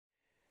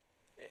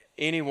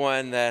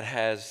anyone that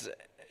has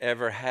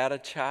ever had a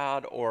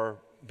child or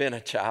been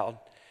a child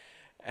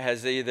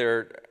has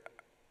either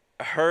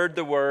heard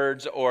the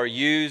words or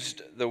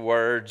used the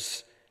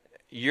words,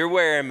 "You're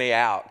wearing me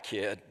out,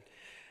 kid."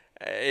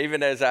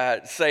 Even as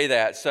I say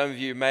that, some of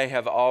you may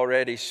have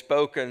already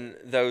spoken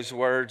those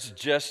words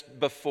just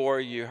before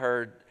you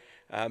heard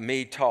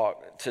me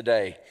talk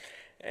today.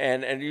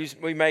 And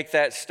we make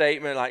that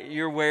statement like,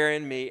 "You're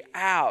wearing me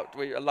out."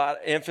 A lot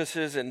of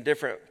emphasis in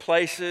different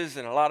places,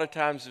 and a lot of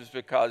times it's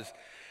because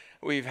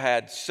we've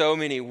had so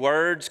many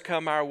words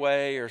come our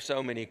way or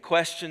so many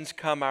questions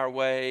come our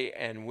way,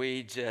 and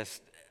we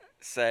just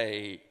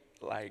say,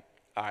 like,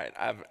 "All right,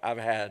 I've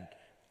had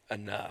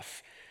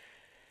enough."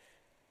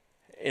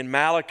 In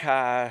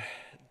Malachi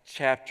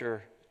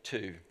chapter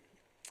 2,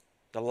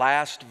 the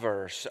last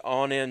verse,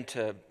 on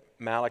into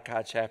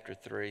Malachi chapter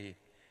 3,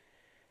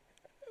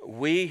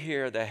 we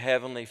hear the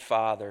Heavenly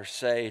Father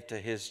say to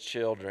His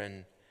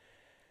children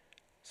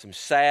some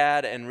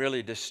sad and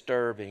really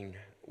disturbing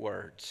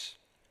words.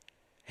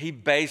 He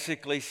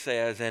basically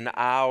says, in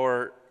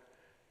our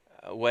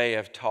way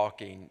of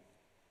talking,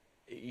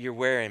 "You're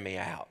wearing me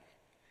out.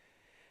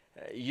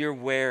 You're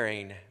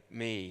wearing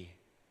me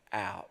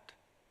out."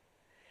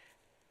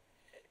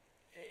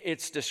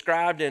 It's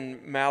described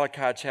in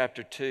Malachi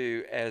chapter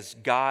 2 as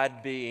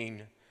God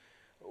being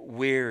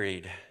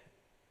wearied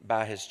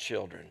by His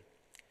children.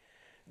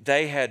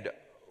 They had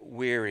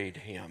wearied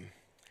Him.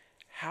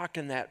 How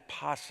can that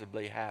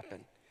possibly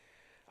happen?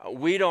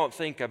 We don't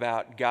think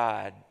about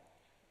God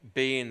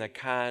being the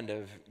kind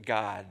of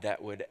God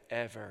that would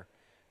ever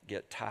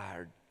get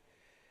tired.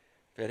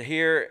 But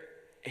here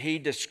He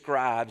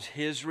describes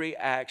His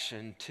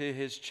reaction to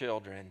His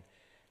children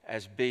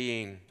as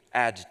being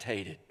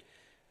agitated,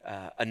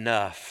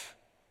 enough,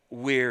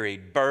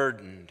 wearied,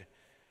 burdened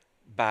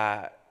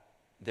by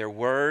their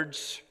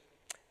words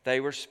they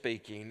were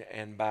speaking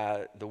and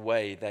by the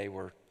way they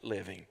were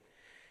living.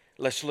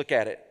 Let's look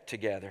at it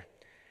together.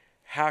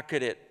 How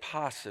could it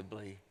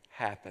possibly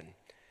happen?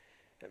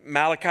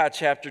 Malachi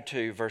chapter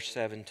 2, verse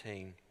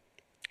 17.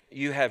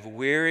 "You have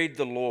wearied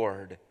the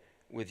Lord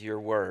with your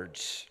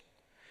words.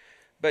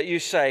 But you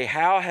say,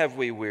 'How have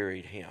we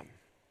wearied Him?'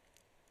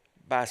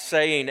 By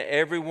saying,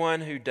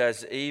 'Everyone who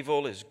does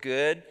evil is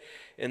good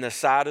in the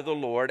sight of the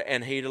Lord,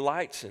 and He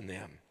delights in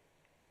them.'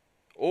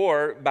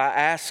 Or by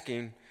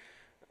asking,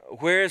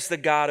 'Where is the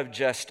God of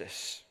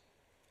justice?'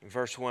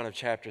 Verse 1 of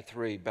chapter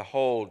 3,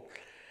 'Behold,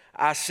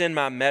 I send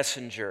my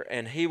messenger,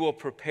 and he will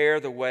prepare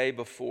the way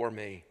before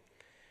me.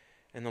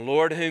 And the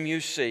Lord whom you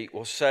seek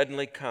will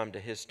suddenly come to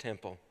His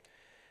temple.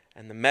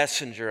 And the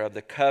messenger of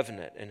the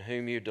covenant in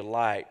whom you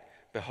delight,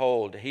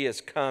 behold, He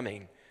is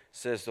coming,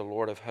 says the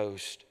Lord of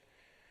hosts.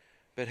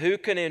 But who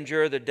can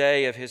endure the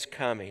day of His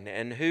coming,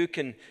 and who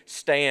can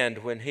stand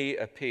when He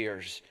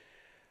appears?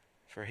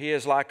 For He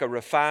is like a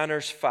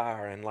refiner's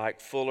fire and like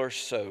fuller's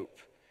soap.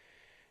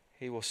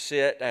 He will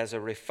sit as a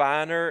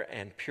refiner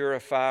and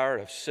purifier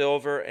of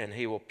silver, and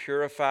He will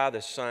purify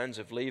the sons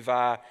of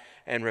Levi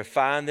and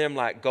refine them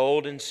like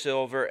gold and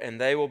silver, and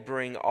they will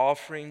bring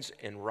offerings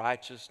in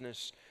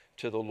righteousness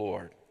to the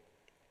Lord.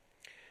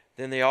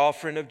 Then the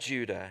offering of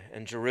Judah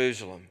and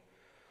Jerusalem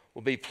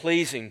will be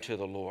pleasing to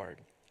the Lord,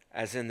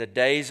 as in the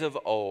days of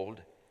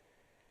old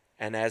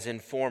and as in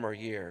former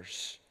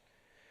years.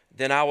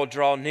 Then I will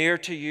draw near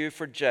to you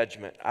for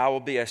judgment. I will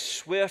be a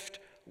swift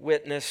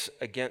witness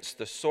against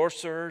the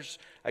sorcerers,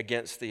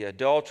 against the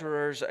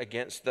adulterers,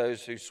 against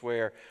those who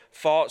swear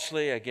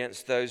falsely,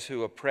 against those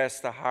who oppress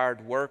the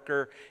hired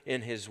worker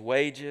in his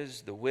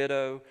wages, the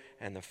widow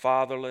and the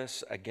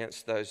fatherless,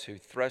 against those who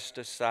thrust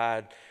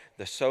aside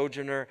the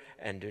sojourner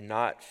and do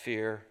not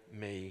fear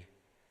me,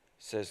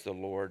 says the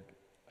Lord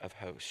of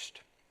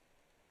hosts."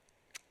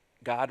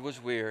 God was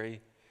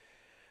weary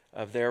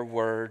of their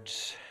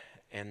words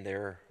and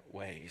their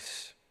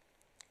ways.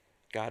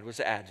 God was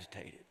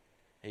agitated.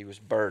 He was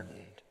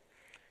burdened.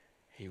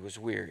 He was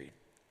wearied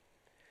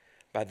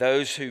by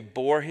those who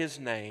bore His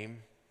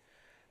name,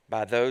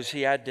 by those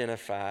He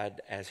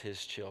identified as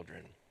His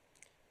children.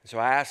 So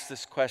I ask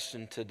this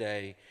question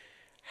today: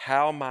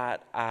 how might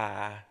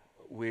I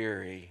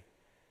weary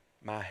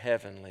my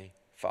Heavenly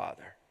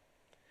Father?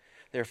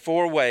 There are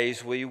 4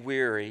 ways we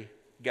weary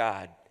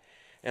God.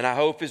 And I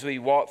hope as we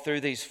walk through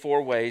these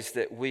 4 ways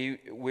that we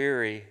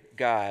weary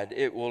God,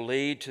 it will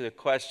lead to the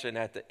question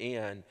at the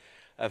end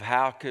of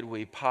how could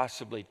we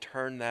possibly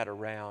turn that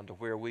around to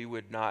where we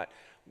would not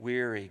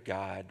weary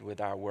God with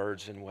our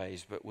words and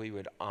ways, but we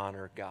would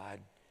honor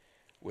God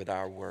with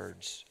our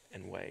words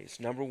and ways.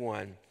 Number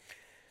 1,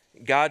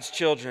 God's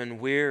children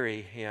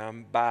weary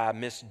Him by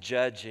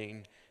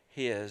misjudging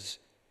His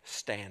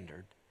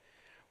standard.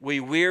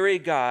 We weary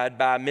God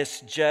by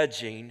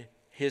misjudging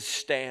His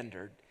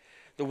standard.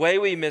 The way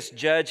we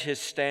misjudge His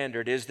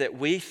standard is that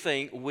we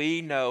think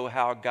we know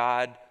how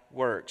God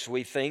works.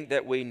 We think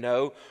that we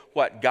know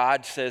what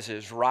God says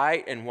is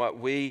right and what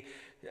we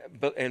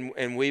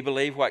and we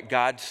believe what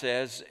God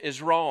says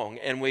is wrong.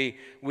 And we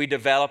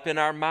develop in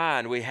our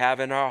mind, we have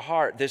in our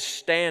heart this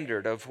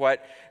standard of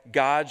what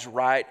God's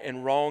right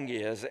and wrong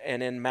is.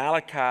 And in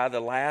Malachi, the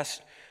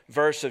last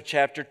verse of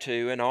chapter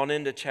 2 and on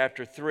into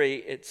chapter 3,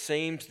 it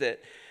seems that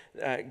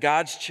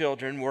God's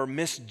children were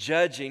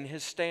misjudging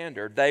his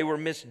standard. They were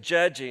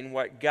misjudging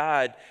what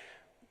God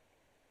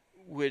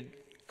would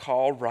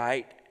call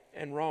right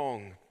and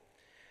wrong.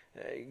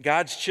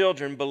 God's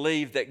children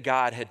believed that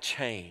God had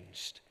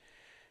changed.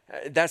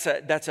 That's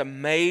a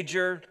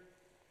major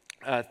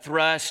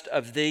thrust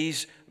of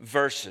these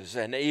verses.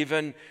 And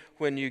even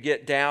when you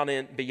get down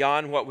in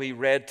beyond what we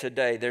read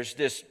today, there's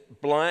this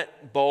blunt,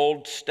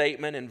 bold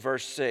statement in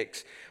verse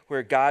 6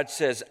 where God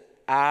says,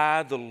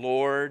 I, the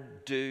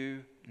Lord,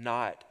 do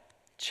not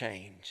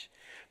change.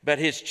 But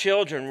his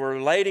children were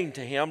relating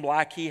to him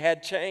like he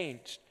had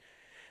changed.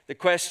 The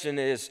question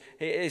is,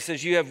 he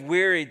says, you have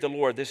wearied the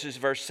Lord. This is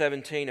verse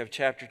 17 of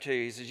chapter 2.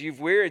 He says,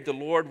 you've wearied the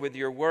Lord with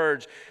your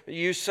words. But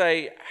you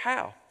say,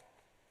 how?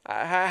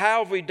 How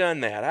have we done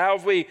that? How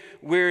have we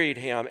wearied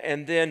him?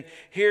 And then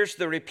here's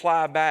the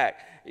reply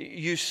back.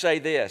 You say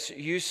this.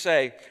 You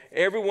say,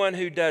 everyone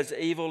who does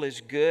evil is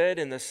good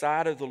in the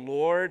sight of the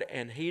Lord,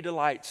 and he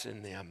delights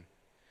in them.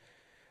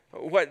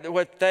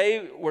 What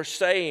they were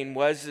saying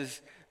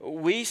was,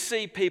 we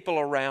see people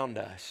around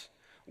us.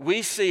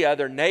 We see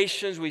other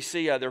nations, we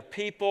see other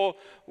people,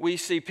 we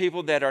see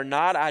people that are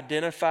not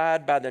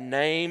identified by the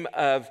name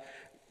of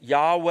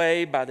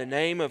Yahweh, by the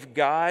name of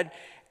God,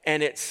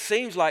 and it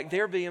seems like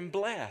they're being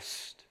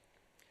blessed.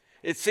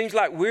 It seems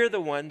like we're the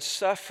ones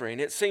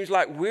suffering. It seems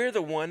like we're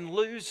the one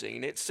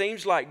losing. It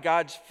seems like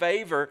God's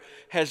favor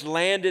has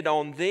landed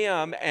on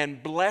them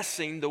and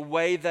blessing the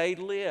way they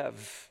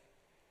live.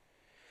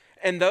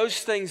 And those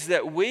things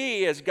that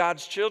we as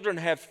God's children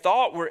have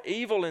thought were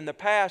evil in the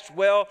past,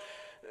 well,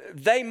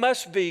 they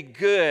must be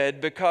good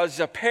because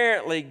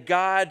apparently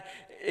God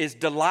is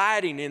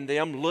delighting in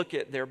them. Look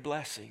at their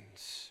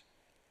blessings.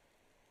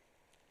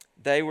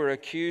 They were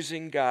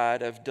accusing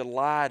God of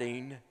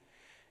delighting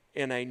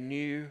in a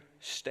new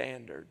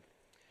standard.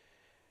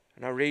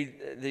 And I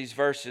read these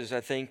verses,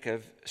 I think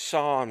of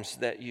Psalms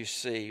that you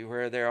see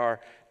where there are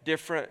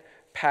different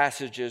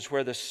passages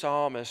where the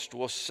psalmist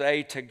will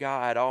say to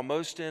God,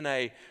 almost in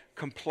a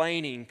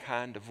complaining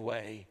kind of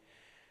way,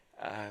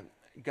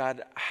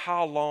 God,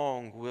 how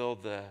long will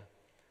the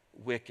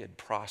wicked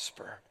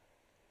prosper?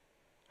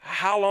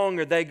 How long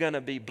are they going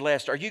to be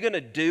blessed? Are you going to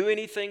do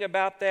anything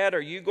about that?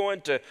 Are you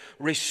going to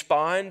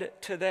respond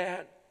to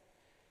that?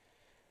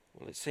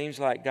 Well, it seems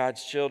like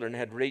God's children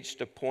had reached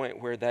a point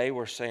where they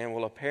were saying,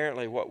 well,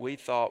 apparently what we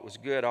thought was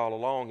good all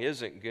along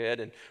isn't good,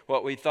 and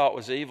what we thought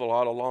was evil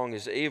all along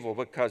is evil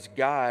because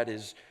God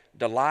is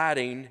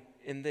delighting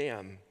in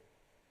them.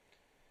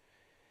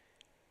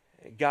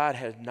 God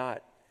had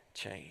not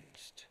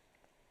changed.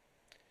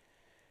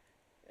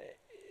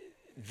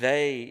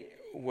 They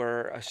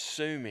were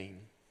assuming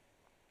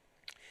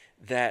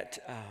that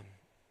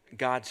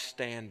God's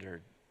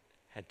standard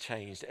had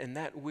changed, and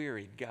that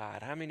wearied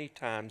God. How many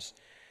times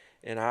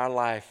in our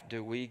life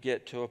do we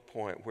get to a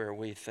point where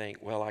we think,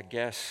 well, I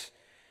guess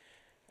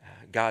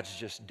God's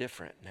just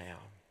different now.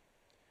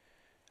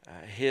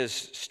 His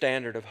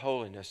standard of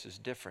holiness is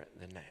different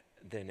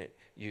than it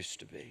used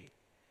to be.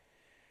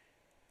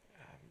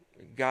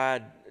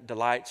 God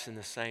delights in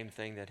the same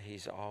thing that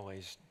he's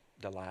always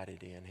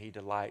delighted in. He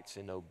delights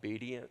in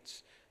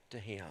obedience to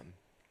him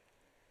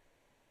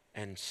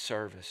and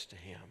service to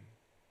him.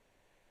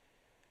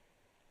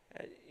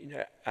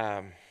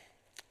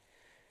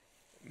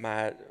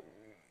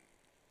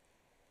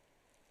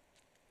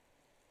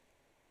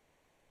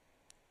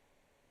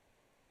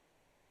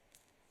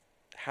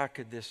 How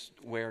could this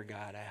wear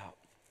God out?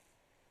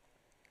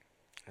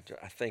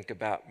 I think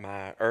about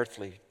my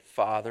earthly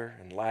father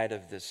in light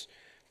of this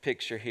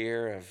picture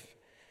here of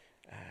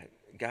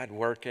God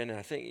working. And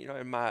I think,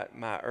 in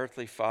my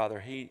earthly father,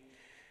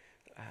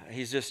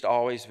 he's just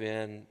always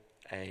been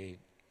a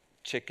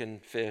chicken,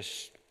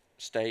 fish,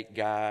 steak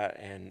guy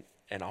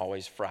and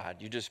always fried.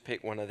 You just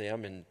pick one of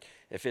them, and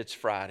if it's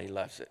fried, he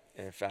loves it.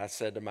 And if I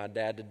said to my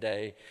dad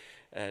today,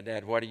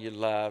 Dad, what do you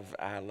love?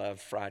 I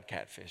love fried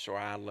catfish, or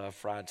I love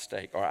fried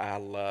steak, or I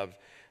love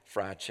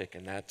fried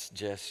chicken. That's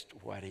just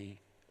what he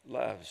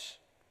loves.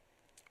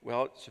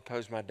 Well,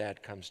 suppose my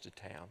dad comes to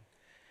town,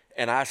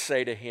 and I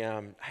say to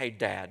him, hey,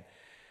 Dad,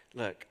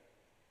 look,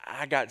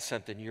 I got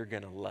something you're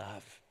going to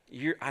love.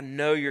 I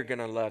know you're going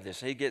to love this.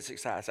 He gets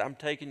excited. I said, I'm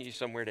taking you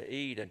somewhere to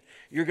eat, and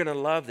you're going to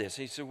love this.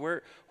 He said,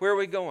 where are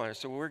we going? I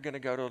said, we're going to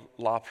go to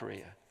La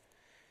Paria.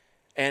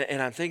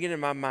 And I'm thinking in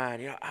my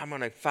mind, I'm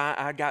going to find,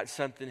 I got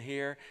something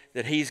here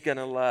that he's going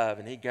to love.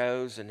 And he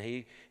goes and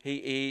he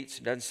eats,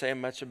 doesn't say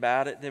much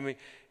about it. Then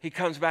he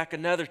comes back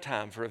another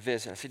time for a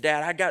visit. I said,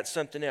 Dad, I got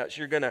something else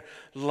you're going to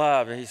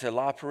love. And he said,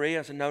 La Paria?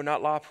 I said, no,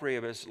 not La Paria,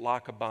 but it's La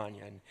Cabana.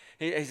 And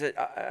he said,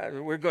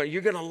 you're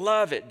going to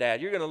love it,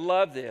 Dad. You're going to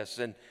love this.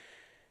 And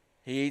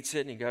He eats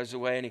it and he goes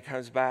away and he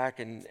comes back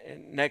and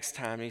next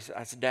time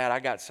I said, Dad, I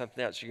got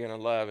something else you're going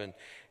to love. And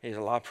he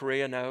said, La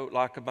Paria, no.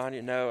 La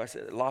Cabana, no. I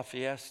said, La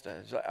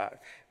Fiesta.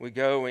 We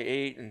go and we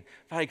eat. And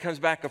finally he comes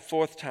back a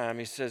fourth time.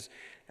 He says,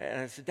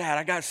 and I said, Dad,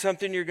 I got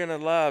something you're going to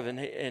love.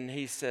 And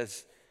he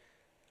says,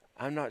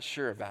 I'm not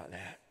sure about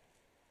that.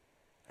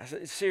 I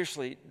said,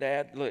 seriously,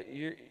 Dad, look,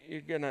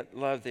 you're going to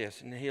love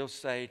this. And he'll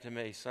say to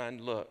me, son,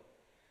 look,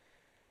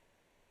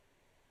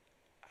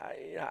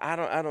 I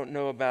don't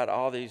know about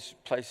all these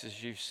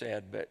places you've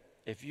said, but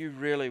if you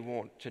really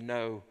want to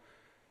know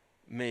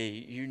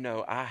me, you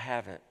know I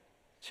haven't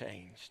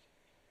changed.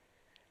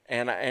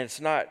 And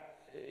it's not,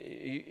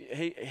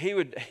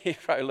 he'd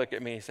probably look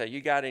at me and say,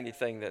 you got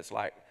anything that's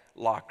like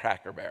La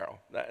Cracker Barrel?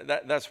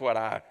 That's what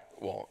I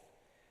want.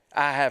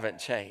 I haven't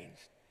changed.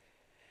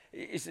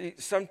 You see,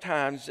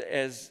 sometimes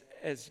as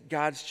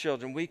God's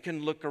children, we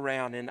can look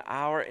around and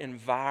our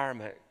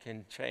environment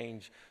can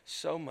change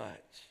so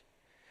much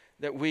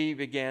that we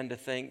began to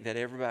think that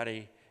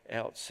everybody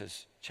else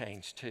has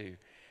changed too.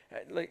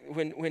 Like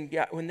when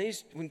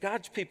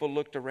God's people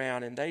looked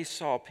around and they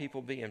saw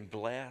people being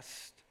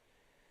blessed,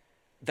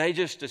 they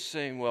just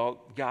assumed,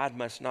 well, God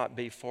must not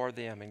be for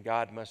them and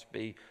God must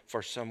be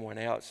for someone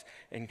else.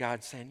 And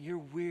God's saying, you're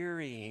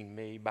wearying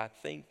me by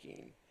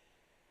thinking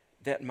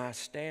that my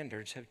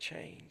standards have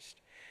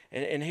changed.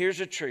 And here's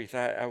the truth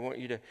I want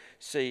you to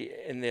see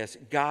in this.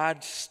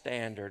 God's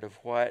standard of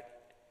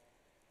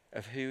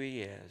who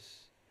He is,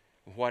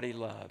 what He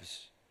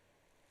loves,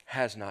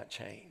 has not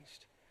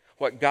changed.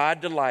 What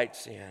God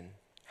delights in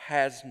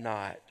has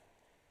not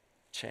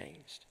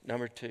changed.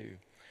 Number two,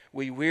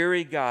 we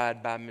weary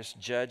God by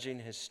misjudging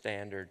His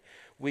standard.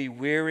 We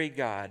weary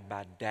God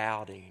by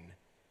doubting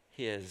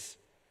His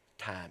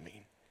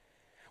timing.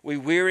 We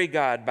weary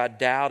God by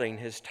doubting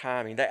His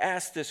timing. They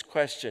ask this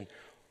question,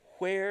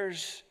 where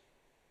is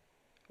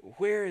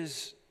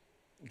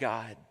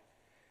God?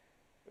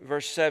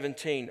 Verse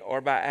 17,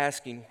 or by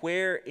asking,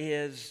 where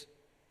is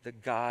the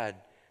God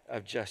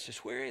of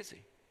justice? Where is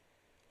He?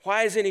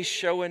 Why isn't He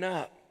showing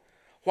up?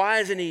 Why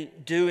isn't He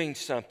doing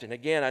something?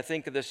 Again, I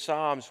think of the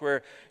Psalms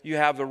where you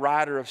have the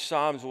writer of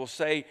Psalms will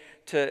say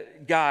to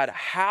God,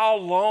 how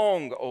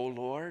long, O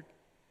Lord?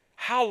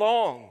 How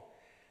long?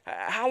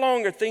 How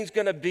long are things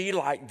going to be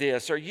like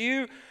this? Are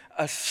you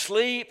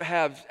asleep?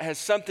 Has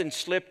something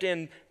slipped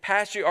in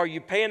past you? Are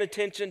you paying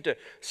attention to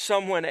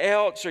someone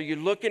else? Are you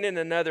looking in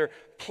another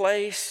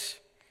place?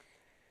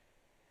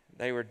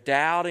 They were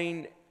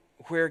doubting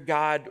where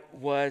God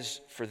was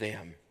for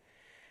them.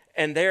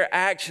 And their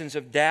actions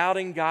of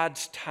doubting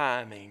God's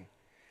timing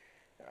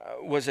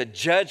was a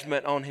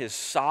judgment on His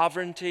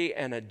sovereignty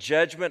and a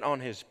judgment on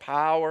His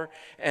power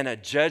and a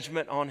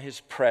judgment on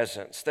His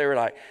presence. They were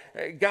like,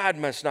 God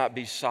must not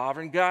be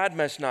sovereign. God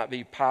must not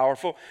be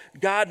powerful.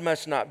 God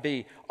must not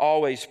be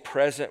always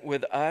present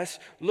with us.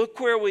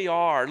 Look where we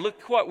are.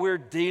 Look what we're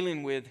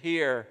dealing with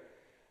here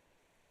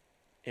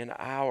in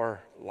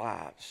our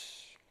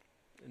lives.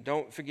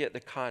 Don't forget the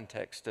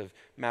context of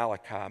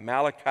Malachi.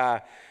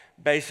 Malachi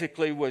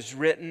basically was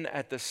written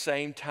at the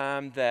same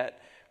time that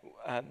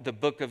the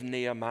book of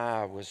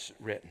Nehemiah was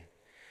written.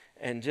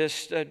 And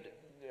just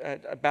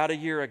about a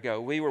year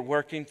ago, we were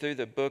working through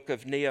the book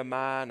of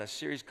Nehemiah in a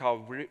series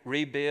called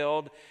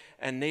Rebuild.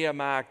 And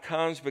Nehemiah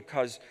comes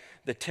because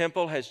the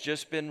temple has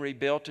just been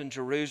rebuilt in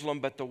Jerusalem,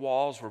 but the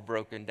walls were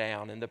broken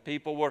down. And the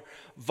people were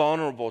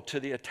vulnerable to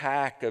the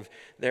attack of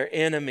their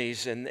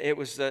enemies. And it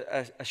was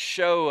a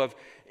show of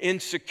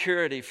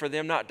insecurity for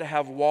them not to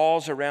have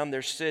walls around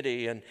their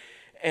city.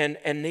 And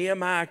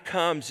Nehemiah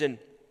comes and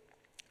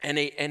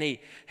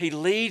he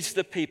leads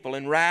the people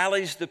and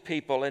rallies the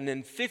people. And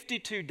in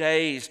 52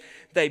 days,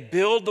 they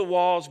build the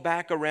walls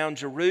back around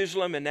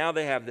Jerusalem. And now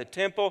they have the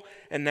temple.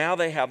 And now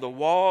they have the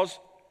walls.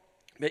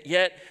 But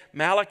yet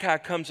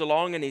Malachi comes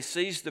along and he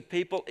sees the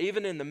people,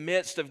 even in the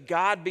midst of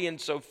God being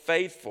so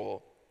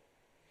faithful.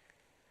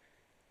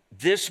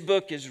 This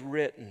book is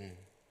written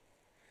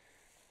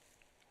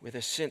with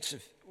a sense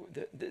of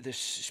the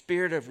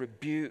spirit of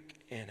rebuke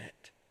in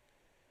it.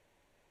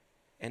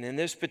 And in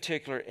this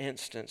particular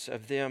instance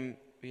of them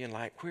being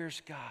like,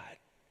 where's God?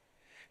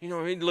 You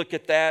know, we look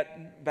at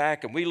that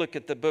back and we look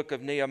at the book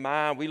of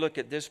Nehemiah, we look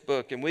at this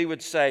book and we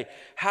would say,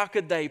 how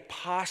could they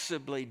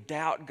possibly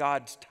doubt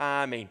God's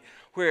timing?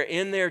 Where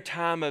in their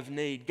time of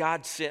need,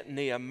 God sent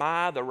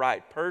Nehemiah, the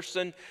right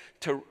person,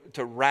 to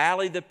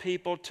rally the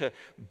people, to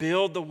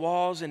build the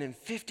walls. And in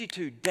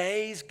 52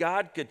 days,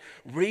 God could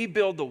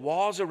rebuild the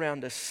walls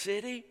around a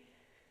city.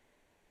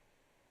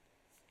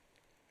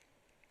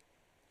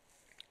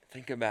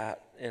 Think about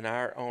in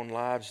our own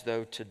lives,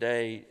 though,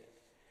 today,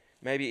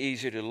 maybe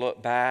easier to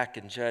look back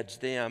and judge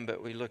them,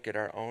 but we look at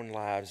our own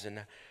lives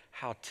and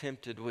how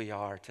tempted we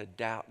are to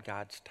doubt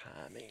God's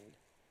timing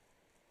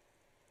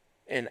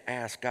and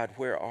ask God,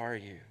 where are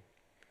you?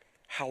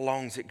 How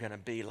long is it going to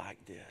be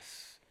like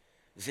this?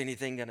 Is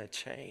anything going to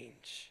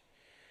change?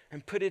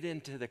 And put it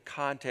into the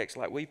context,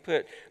 like we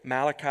put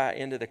Malachi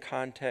into the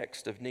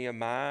context of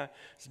Nehemiah's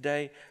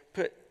day.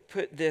 Put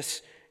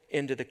this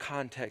into the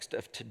context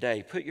of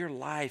today. Put your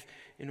life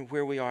in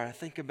where we are. I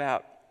think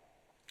about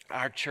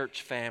our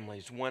church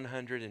families,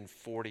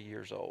 140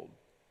 years old.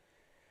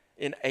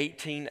 In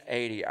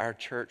 1880, our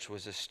church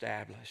was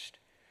established.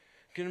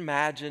 Can you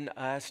imagine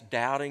us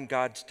doubting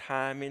God's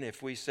timing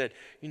if we said,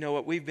 you know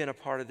what, we've been a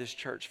part of this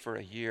church for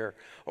a year,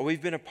 or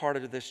we've been a part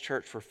of this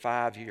church for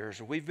 5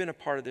 years, or we've been a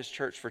part of this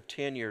church for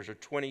 10 years, or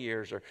 20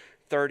 years, or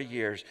 30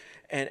 years.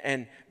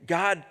 And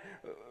God,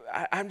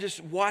 I'm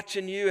just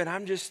watching you, and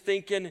I'm just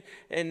thinking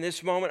in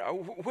this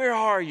moment, where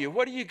are you?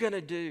 What are you going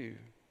to do?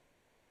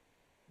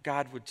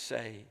 God would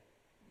say,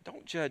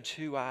 don't judge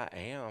who I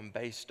am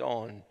based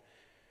on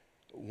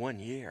 1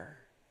 year,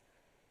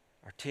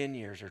 or 10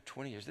 years, or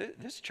 20 years.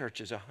 This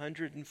church is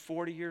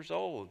 140 years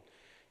old.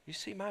 You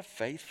see my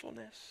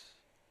faithfulness?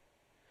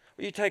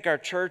 Well, you take our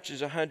church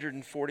is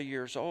 140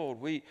 years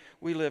old. We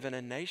live in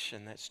a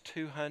nation that's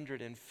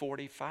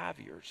 245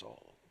 years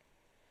old.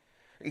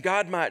 And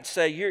God might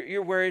say,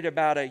 you're worried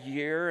about a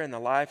year in the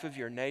life of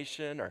your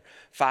nation, or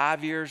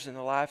 5 years in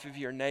the life of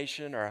your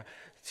nation, or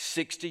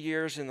 60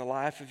 years in the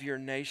life of your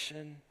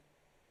nation.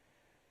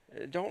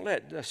 Don't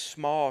let a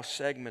small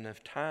segment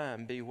of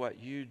time be what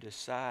you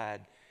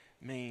decide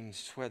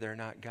means whether or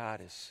not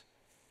God is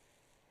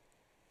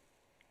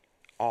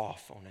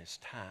off on his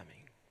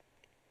timing.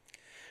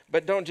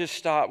 But don't just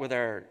stop with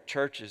our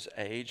church's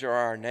age or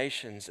our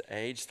nation's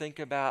age. Think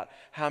about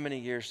how many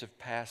years have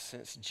passed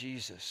since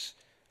Jesus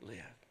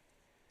lived.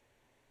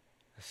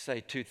 Let's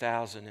say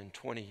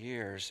 2,020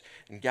 years.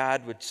 And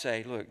God would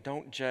say, look,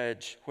 don't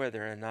judge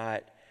whether or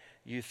not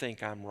you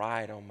think I'm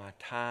right on my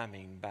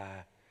timing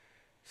by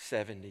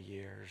 70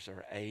 years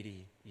or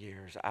 80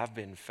 years. I've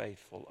been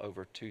faithful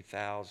over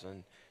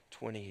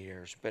 2,020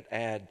 years, but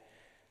add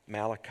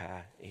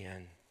Malachi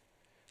in.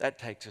 That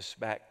takes us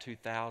back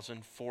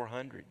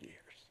 2,400 years.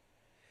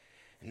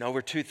 And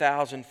over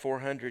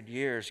 2,400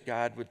 years,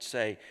 God would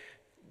say,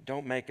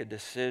 don't make a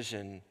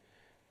decision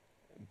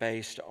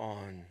based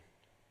on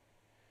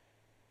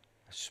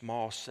a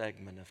small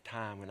segment of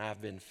time when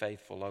I've been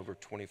faithful over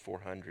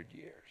 2,400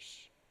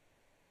 years.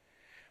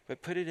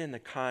 But put it in the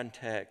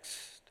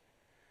context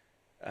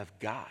of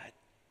God,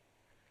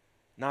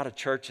 not a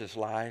church's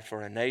life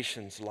or a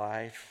nation's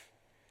life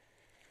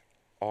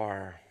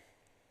or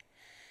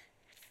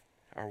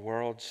our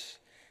world's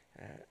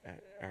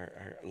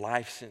our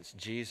life since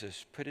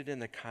Jesus. Put it in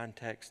the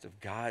context of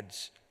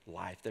God's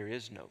life. There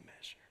is no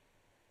measure.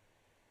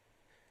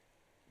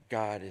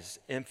 God is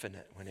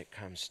infinite when it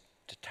comes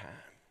to time.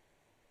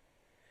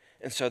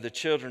 And so the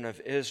children of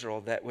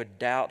Israel that would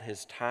doubt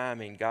his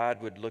timing, God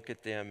would look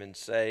at them and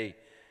say,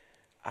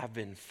 I've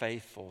been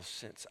faithful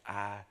since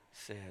I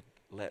said,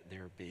 let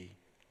there be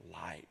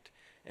light.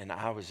 And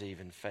I was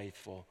even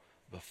faithful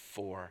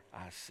before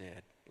I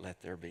said,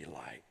 let there be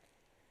light.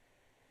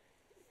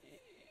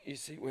 You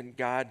see, when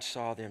God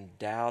saw them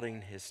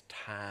doubting his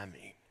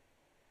timing,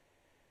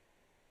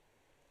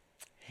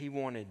 he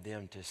wanted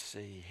them to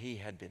see he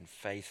had been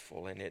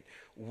faithful, and it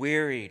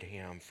wearied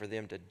him for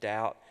them to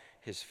doubt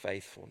his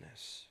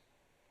faithfulness.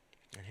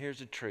 And here's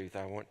the truth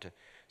I want to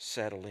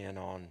settle in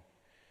on.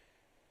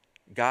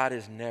 God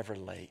is never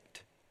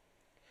late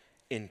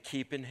in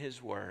keeping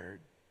his word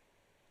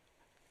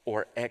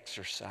or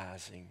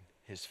exercising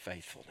his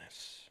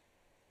faithfulness.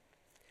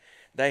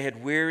 They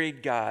had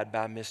wearied God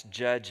by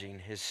misjudging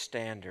his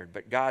standard,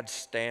 but God's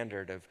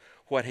standard of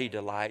what he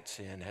delights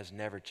in has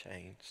never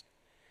changed.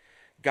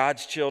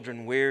 God's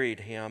children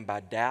wearied him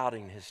by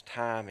doubting his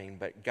timing,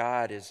 but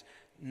God is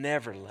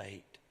never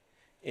late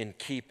in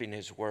keeping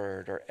his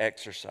word or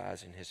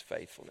exercising his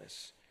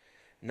faithfulness.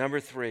 Number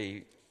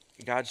 3,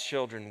 God's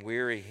children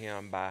weary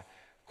him by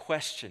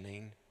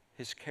questioning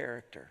his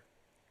character.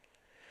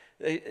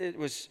 It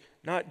was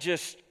not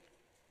just,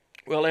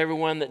 well,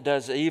 everyone that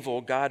does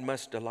evil, God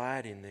must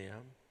delight in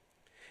them.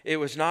 It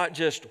was not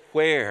just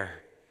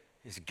where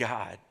is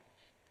God,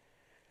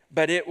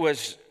 but it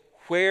was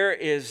where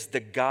is the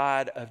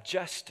God of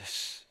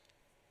justice.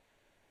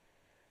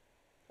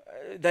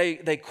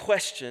 They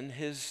questioned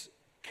his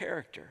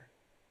character.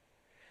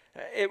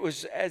 It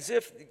was as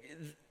if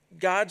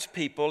God's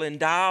people in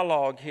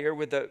dialogue here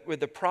with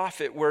the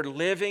prophet were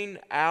living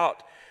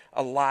out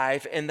a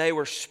life, and they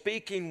were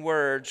speaking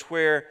words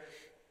where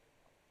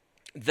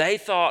they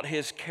thought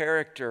his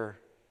character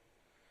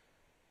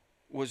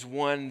was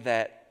one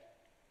that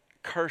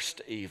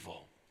cursed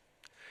evil.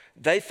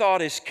 They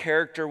thought his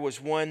character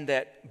was one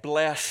that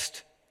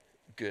blessed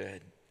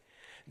good.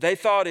 They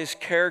thought his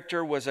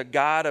character was a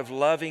God of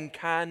loving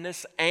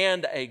kindness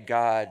and a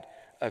God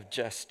of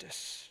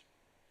justice.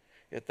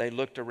 Yet they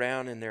looked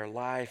around in their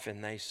life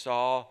and they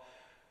saw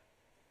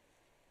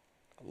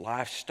a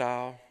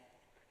lifestyle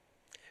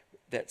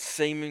that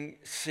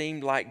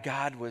seemed like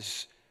God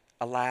was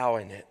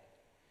allowing it,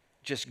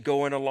 just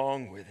going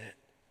along with it.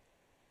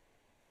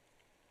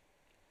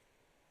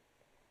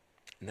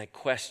 And they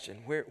questioned,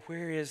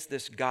 where is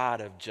this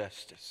God of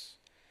justice?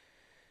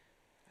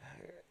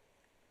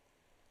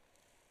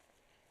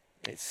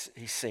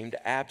 He seemed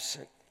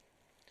absent.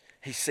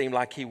 He seemed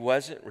like he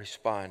wasn't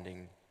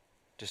responding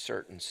to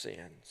certain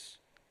sins.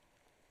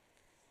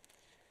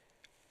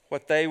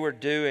 what they were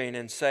doing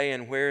and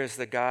saying, "Where is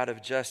the God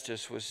of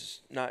justice?"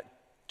 was not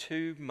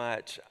too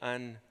much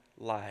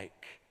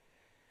unlike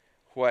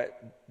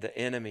what the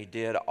enemy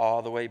did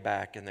all the way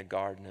back in the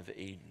Garden of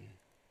Eden.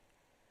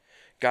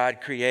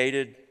 God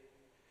created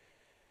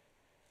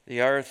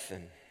the earth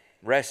and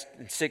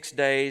rested in 6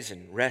 days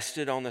and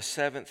rested on the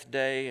seventh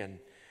day. And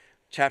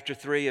chapter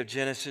 3 of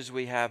Genesis,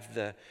 we have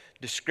the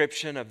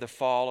description of the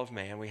fall of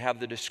man. We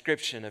have the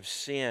description of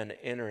sin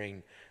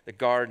entering the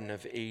Garden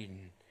of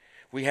Eden.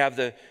 We have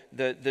the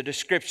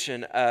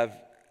description of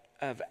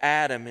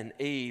Adam and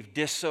Eve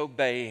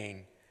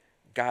disobeying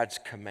God's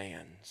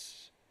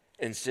commands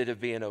instead of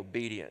being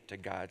obedient to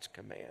God's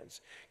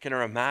commands. Can I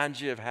remind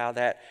you of how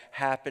that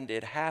happened?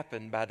 It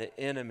happened by the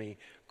enemy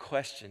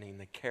questioning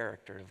the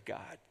character of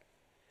God.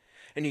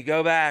 And you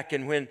go back,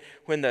 and when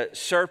the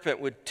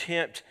serpent would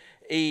tempt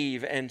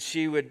Eve, and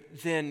she would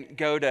then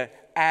go to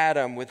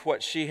Adam with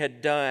what she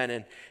had done,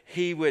 and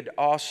he would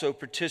also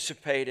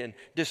participate in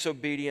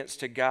disobedience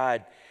to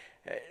God.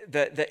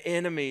 The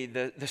enemy,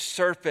 the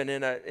serpent,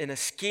 in a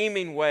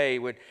scheming way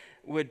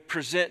would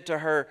present to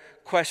her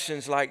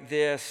questions like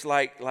this,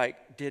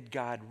 like, did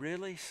God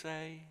really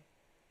say?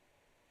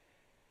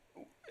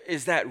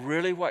 Is that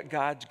really what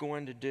God's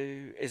going to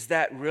do? Is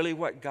that really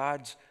what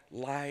God's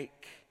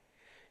like?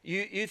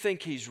 You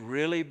think he's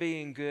really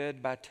being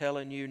good by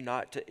telling you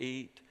not to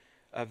eat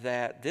of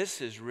that? This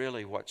is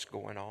really what's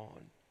going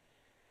on.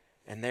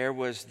 And there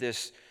was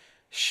this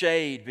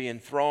shade being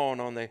thrown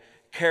on the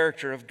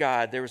character of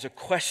God. There was a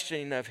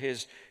questioning of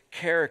his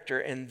character,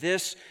 and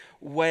this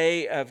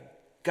way of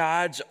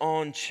God's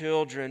own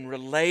children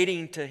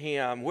relating to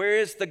him, where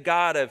is the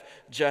God of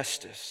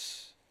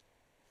justice,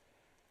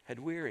 had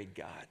wearied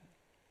God.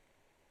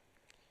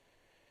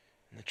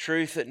 And the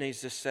truth that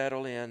needs to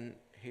settle in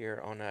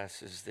here on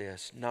us is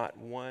this: not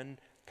one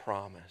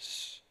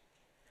promise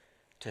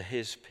to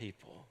his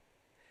people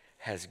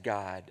has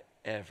God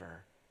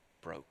ever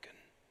broken.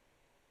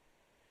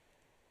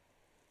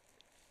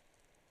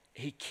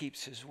 He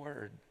keeps his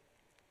word.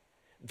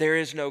 There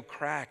is no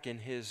crack in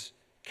his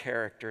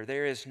character.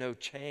 There is no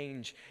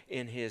change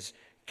in his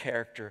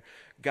character.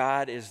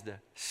 God is the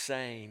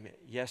same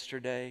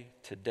yesterday,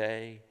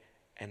 today,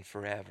 and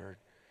forever.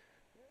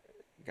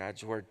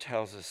 God's word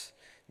tells us,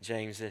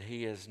 James, that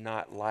he is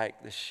not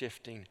like the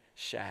shifting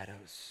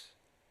shadows.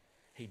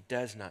 He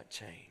does not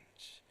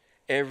change.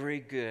 Every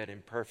good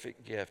and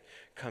perfect gift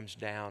comes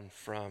down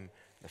from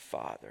the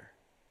Father.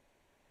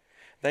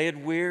 They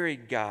had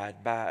wearied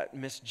God by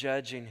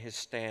misjudging his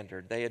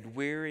standard. They had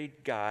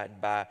wearied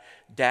God by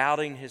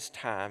doubting his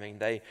timing.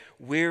 They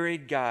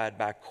wearied God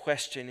by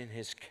questioning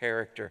his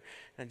character.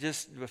 And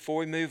just before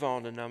we move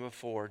on to number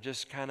 4,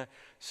 just kind of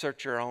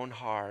search your own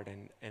heart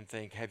and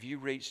think, have you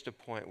reached a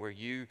point where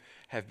you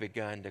have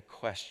begun to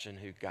question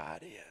who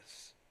God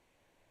is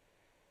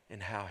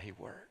and how he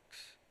works?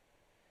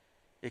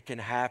 It can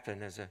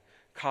happen as a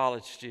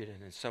college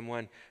student and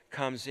someone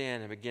comes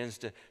in and begins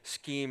to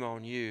scheme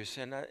on you,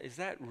 saying, is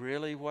that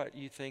really what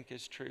you think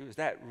is true? Is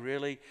that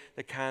really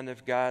the kind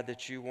of God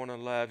that you want to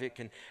love? It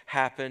can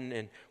happen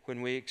and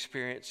when we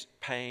experience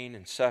pain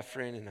and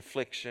suffering and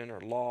affliction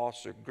or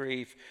loss or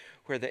grief,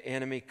 where the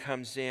enemy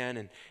comes in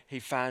and he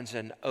finds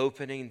an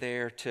opening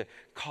there to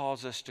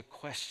cause us to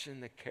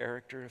question the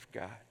character of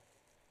God.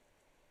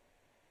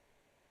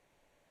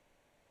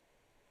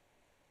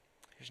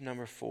 Here's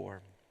number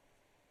 4.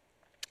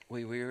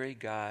 We weary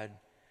God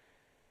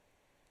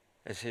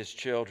as his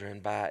children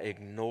by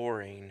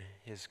ignoring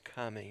his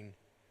coming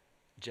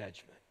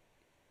judgment.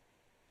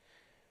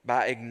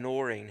 By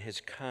ignoring his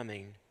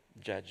coming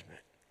judgment.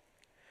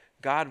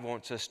 God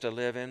wants us to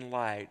live in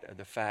light of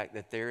the fact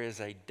that there is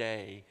a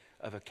day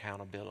of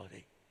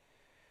accountability.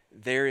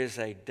 There is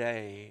a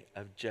day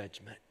of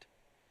judgment.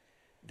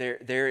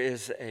 There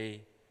is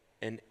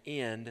an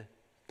end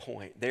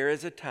point. There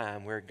is a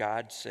time where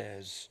God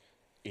says,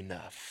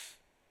 enough.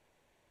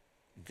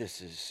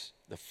 This is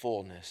the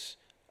fullness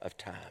of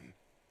time.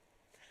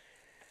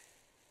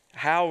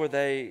 How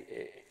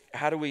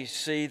do we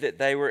see that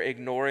they were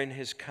ignoring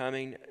his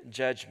coming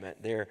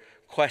judgment? Their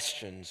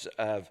questions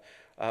of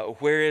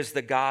where is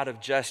the God of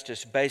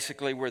justice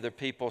basically were the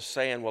people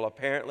saying, well,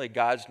 apparently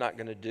God's not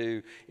going to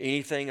do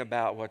anything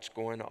about what's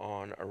going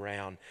on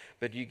around.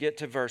 But you get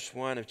to verse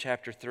 1 of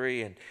chapter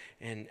 3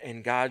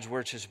 and God's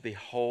word says,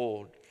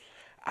 behold,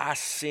 I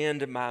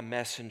send my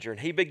messenger. And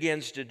he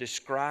begins to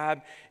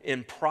describe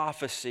in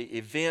prophecy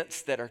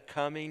events that are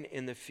coming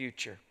in the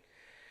future.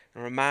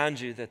 I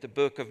remind you that the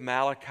book of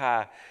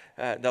Malachi,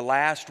 the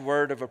last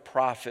word of a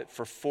prophet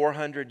for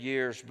 400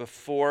 years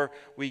before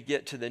we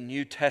get to the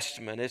New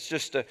Testament. It's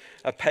just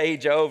a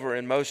page over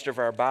in most of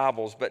our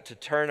Bibles, but to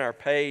turn our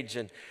page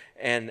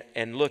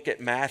and look at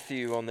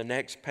Matthew on the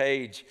next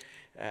page,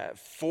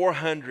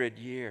 400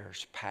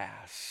 years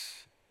pass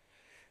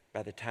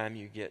by the time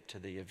you get to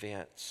the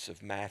events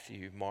of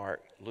Matthew,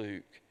 Mark,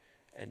 Luke,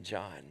 and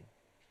John.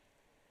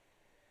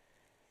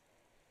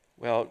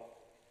 Well,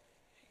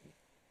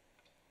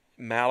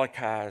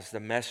 Malachi is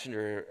the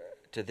messenger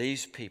to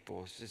these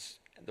people. It's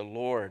the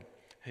Lord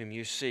whom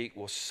you seek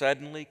will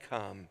suddenly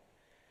come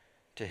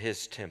to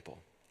his temple.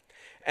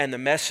 And the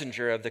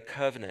messenger of the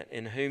covenant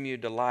in whom you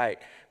delight,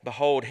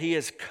 behold, he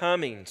is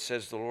coming,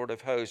 says the Lord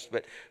of hosts.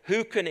 But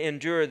who can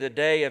endure the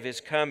day of his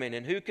coming?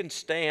 And who can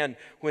stand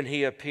when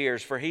he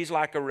appears? For he's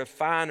like a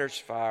refiner's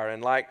fire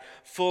and like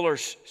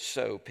fuller's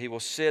soap. He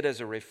will sit as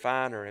a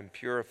refiner and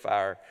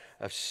purifier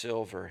of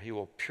silver. He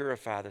will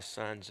purify the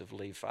sons of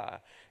Levi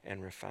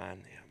and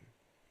refine them.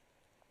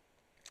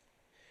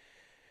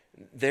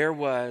 There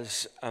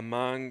was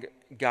among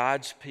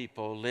God's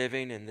people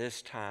living in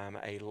this time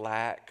a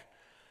lack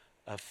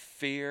of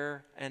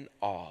fear and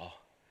awe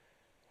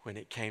when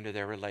it came to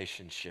their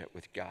relationship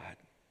with God.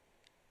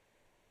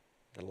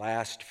 The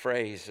last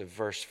phrase of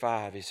verse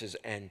 5, he says,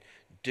 "And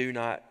do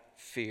not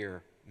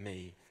fear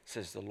me,"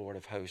 says the Lord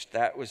of hosts.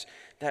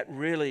 That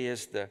really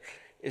is the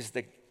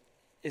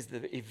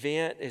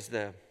event,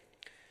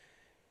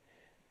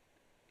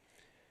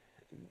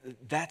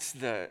 that's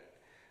the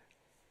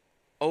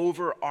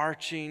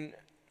overarching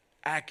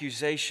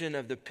accusation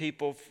of the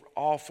people,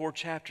 all 4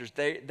 chapters.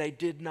 They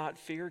did not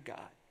fear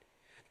God.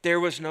 There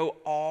was no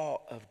awe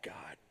of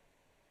God.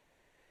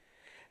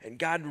 And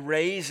God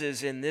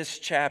raises in this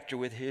chapter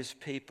with his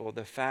people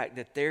the fact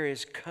that there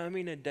is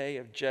coming a day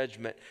of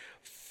judgment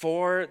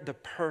for the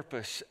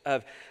purpose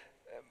of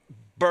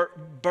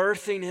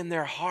birthing in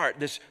their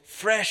heart this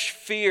fresh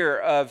fear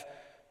of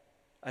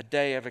a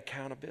day of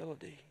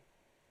accountability.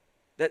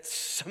 That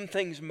some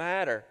things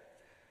matter.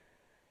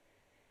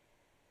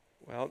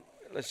 Well,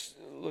 let's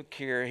look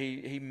here.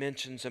 He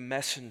mentions a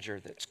messenger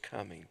that's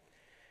coming.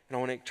 And I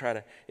want to try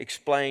to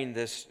explain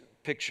this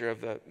picture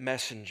of a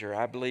messenger.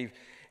 I believe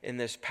in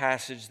this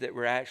passage that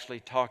we're actually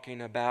talking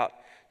about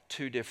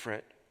 2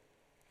 different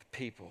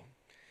people.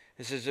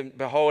 It says,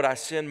 "Behold, I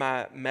send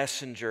my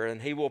messenger,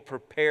 and he will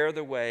prepare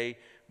the way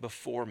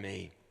before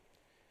me."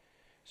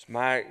 It's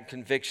my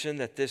conviction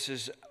that this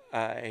is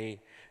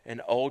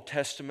an Old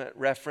Testament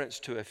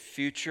reference to a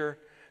future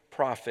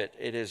prophet.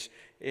 It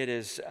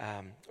is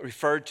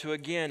referred to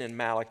again in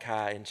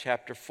Malachi in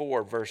chapter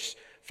 4, verse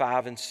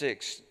 5 and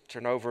 6.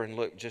 Turn over and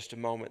look just a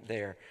moment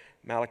there.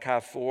 Malachi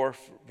 4,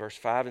 verse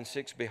 5 and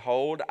 6.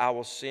 "Behold, I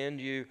will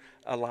send you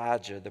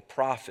Elijah, the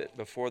prophet,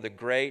 before the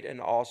great and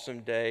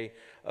awesome day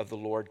of the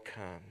Lord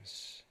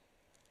comes."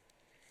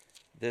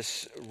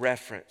 This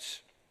reference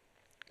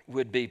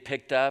would be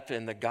picked up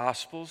in the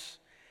Gospels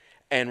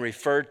and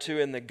referred to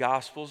in the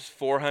Gospels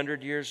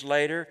 400 years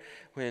later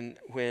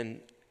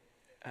when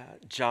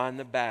John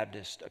the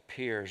Baptist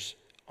appears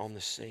on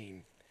the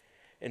scene.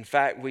 In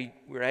fact, we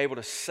were able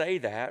to say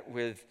that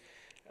with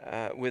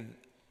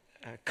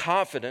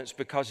confidence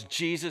because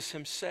Jesus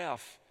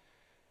himself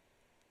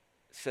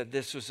said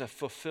this was a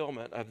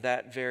fulfillment of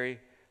that very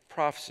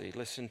prophecy.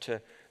 Listen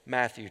to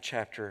Matthew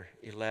chapter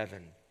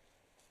 11.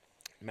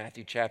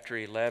 Matthew chapter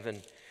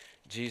 11,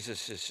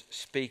 Jesus is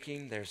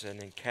speaking. There's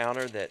an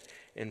encounter that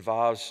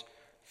involves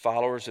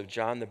followers of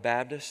John the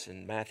Baptist.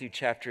 In Matthew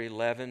chapter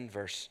 11,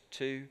 verse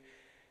 2,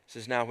 it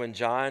says, "Now when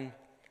John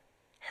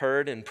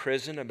heard in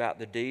prison about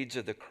the deeds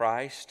of the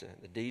Christ,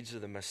 the deeds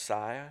of the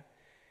Messiah,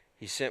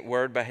 he sent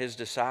word by his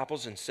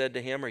disciples and said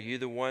to him, 'Are you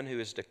the one who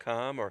is to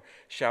come, or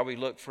shall we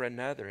look for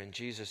another?' And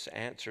Jesus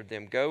answered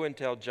them, 'Go and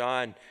tell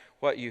John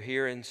what you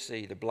hear and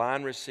see. The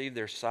blind receive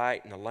their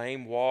sight, and the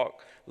lame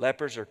walk.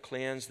 Lepers are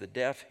cleansed, the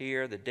deaf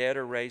hear, the dead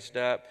are raised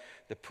up.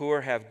 The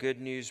poor have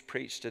good news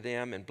preached to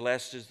them, and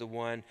blessed is the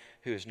one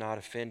who is not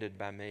offended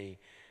by me.'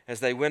 As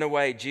they went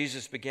away,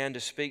 Jesus began to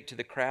speak to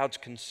the crowds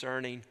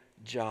concerning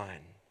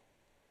John."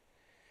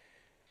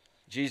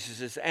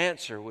 Jesus'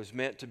 answer was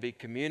meant to be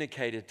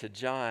communicated to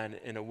John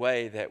in a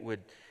way that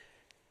would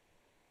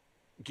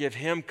give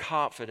him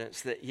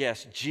confidence that,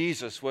 yes,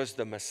 Jesus was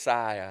the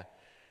Messiah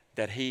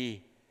that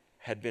he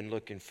had been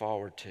looking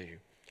forward to.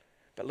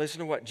 But listen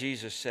to what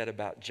Jesus said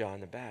about John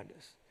the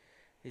Baptist.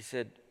 He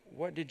said,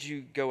 "What did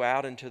you go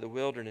out into the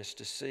wilderness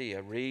to see?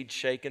 A reed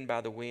shaken by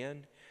the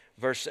wind?"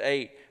 Verse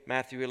 8,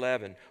 Matthew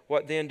 11,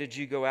 "What then did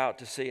you go out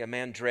to see? A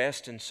man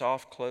dressed in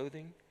soft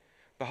clothing?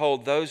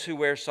 Behold, those who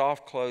wear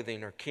soft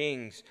clothing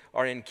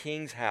are in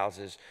kings'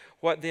 houses.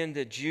 What then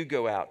did you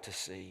go out to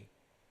see?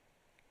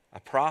 A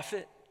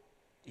prophet?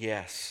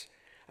 Yes,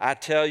 I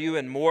tell you,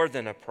 and more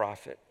than a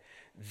prophet.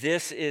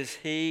 This is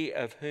he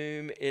of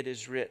whom it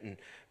is written,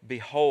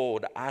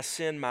 'Behold, I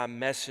send my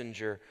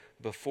messenger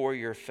before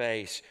your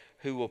face,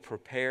 who will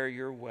prepare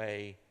your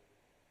way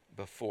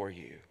before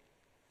you.'"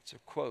 It's a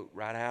quote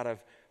right out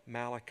of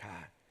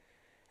Malachi.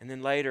 And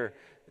then later,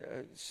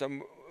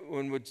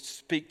 someone would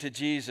speak to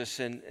Jesus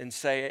and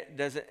say,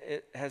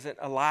 hasn't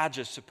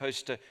Elijah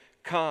supposed to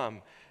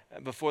come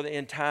before the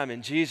end time?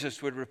 And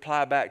Jesus would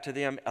reply back to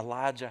them,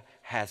 "Elijah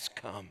has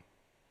come."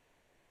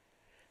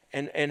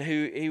 And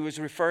who he was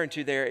referring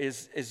to there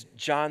is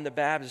John the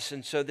Baptist.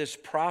 And so this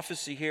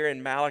prophecy here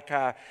in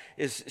Malachi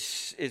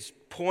is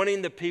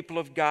pointing the people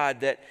of God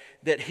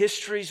that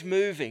history's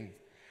moving,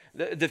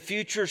 the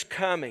future's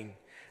coming.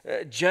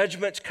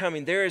 Judgment's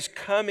coming. There is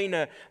coming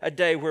a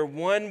day where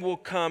one will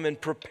come and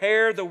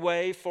prepare the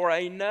way for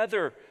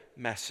another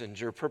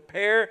messenger,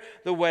 prepare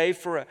the way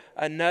for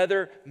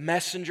another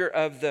messenger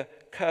of the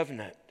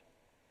covenant.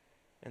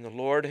 And the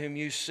Lord whom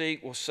you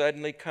seek will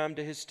suddenly come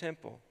to his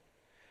temple.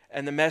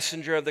 And the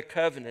messenger of the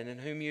covenant in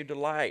whom you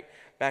delight,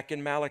 back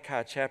in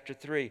Malachi chapter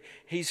 3,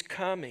 he's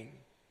coming.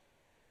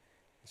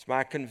 It's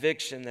my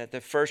conviction that the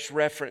first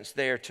reference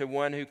there to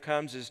one who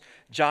comes is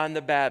John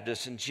the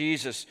Baptist, and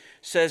Jesus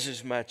says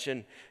as much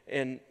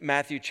in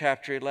Matthew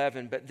chapter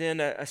 11. But then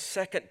a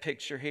second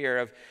picture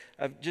here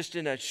of just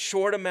in a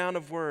short amount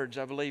of words,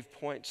 I believe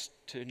points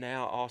to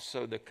now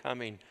also the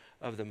coming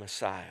of the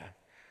Messiah.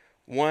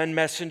 One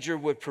messenger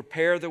would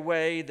prepare the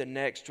way, the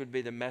next would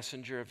be the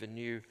messenger of the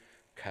new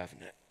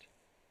covenant.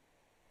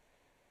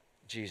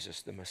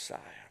 Jesus the Messiah.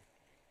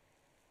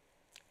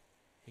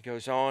 He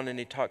goes on and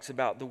he talks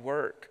about the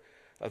work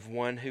of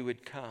one who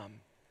would come.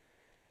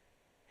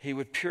 He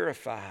would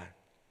purify.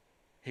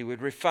 He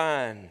would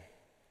refine.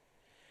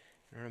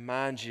 I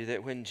remind you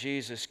that when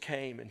Jesus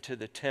came into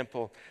the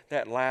temple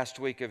that last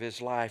week of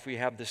his life, we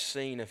have the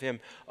scene of him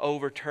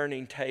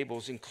overturning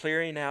tables and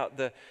clearing out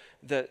the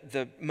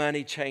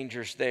money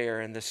changers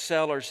there and the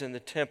sellers in the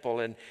temple.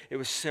 And it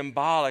was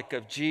symbolic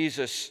of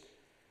Jesus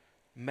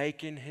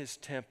making his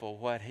temple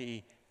what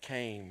he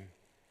came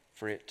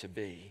for it to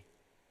be,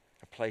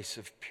 a place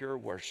of pure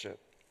worship.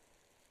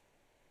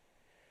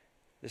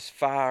 This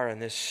fire and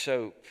this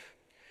soap,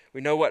 we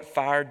know what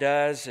fire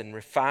does in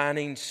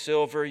refining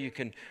silver. You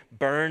can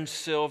burn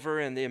silver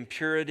and the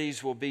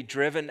impurities will be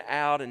driven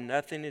out and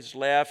nothing is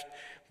left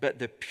but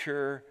the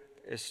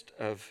purest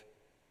of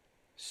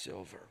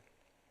silver.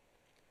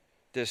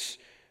 This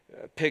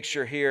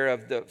picture here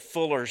of the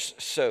fuller's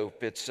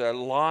soap. It's a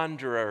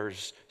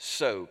launderer's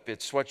soap.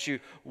 It's what you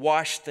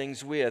wash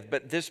things with.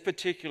 But this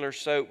particular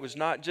soap was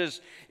not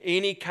just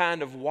any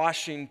kind of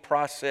washing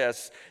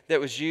process that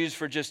was used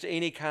for just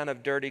any kind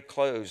of dirty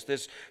clothes.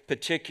 This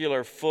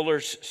particular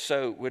fuller's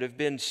soap would have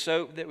been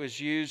soap that was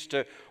used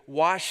to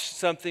wash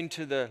something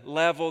to the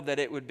level that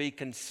it would be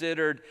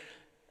considered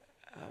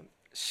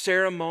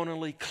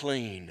ceremonially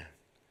clean.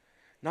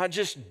 Not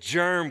just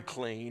germ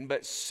clean,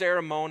 but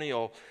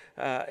ceremonial,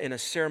 in a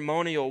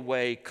ceremonial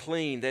way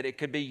clean, that it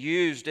could be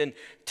used in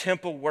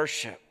temple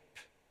worship.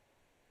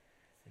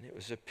 And it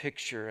was a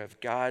picture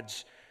of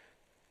God's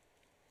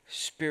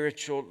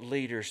spiritual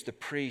leaders, the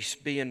priests,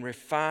 being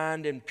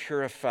refined and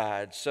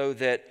purified so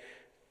that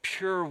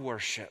pure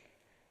worship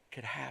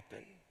could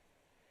happen.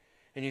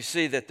 And you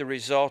see that the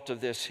result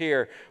of this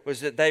here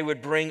was that they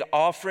would bring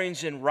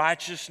offerings in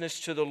righteousness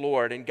to the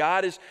Lord. And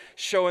God is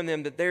showing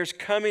them that there's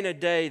coming a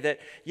day that,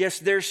 yes,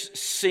 there's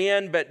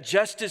sin, but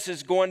justice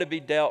is going to be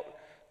dealt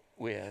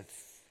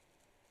with.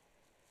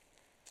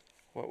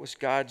 What was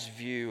God's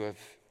view of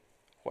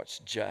what's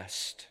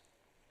just?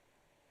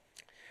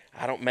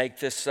 I don't make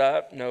this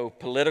up. No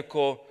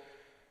political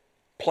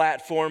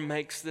platform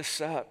makes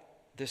this up.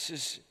 This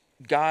is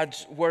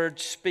God's word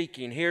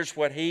speaking. Here's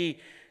what he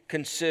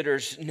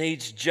considers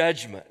needs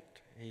judgment.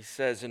 He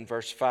says in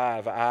verse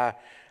 5, I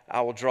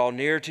will draw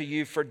near to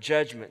you for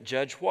judgment.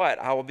 Judge what?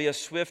 I will be a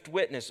swift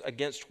witness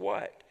against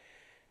what?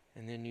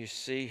 And then you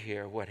see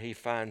here what he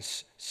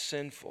finds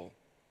sinful.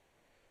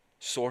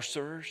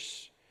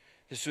 Sorcerers.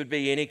 This would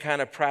be any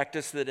kind of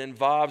practice that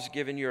involves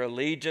giving your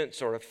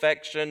allegiance or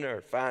affection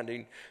or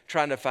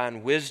trying to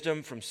find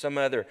wisdom from some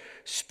other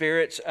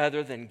spirits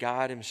other than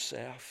God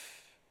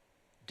himself.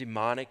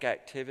 Demonic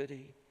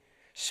activity.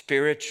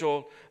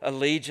 Spiritual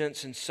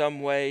allegiance in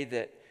some way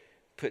that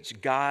puts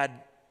God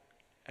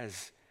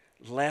as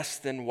less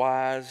than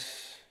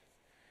wise,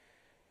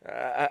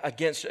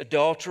 against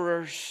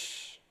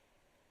adulterers,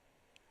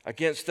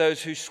 against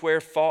those who swear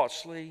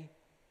falsely,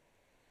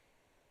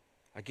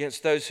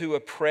 against those who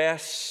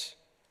oppress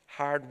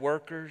hired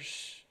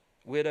workers,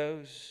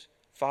 widows,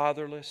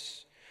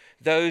 fatherless,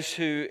 those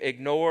who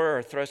ignore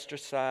or thrust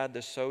aside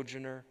the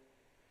sojourner.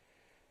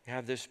 You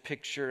have this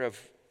picture of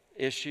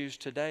issues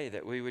today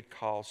that we would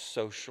call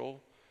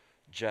social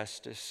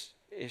justice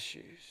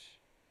issues.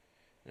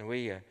 And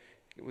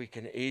we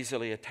can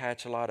easily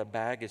attach a lot of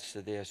baggage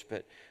to this,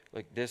 but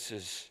look, this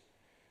is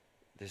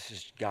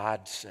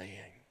God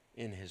saying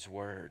in his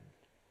word,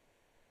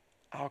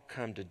 I'll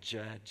come to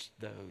judge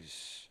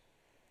those.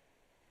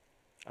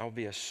 I'll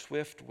be a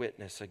swift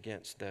witness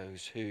against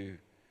those who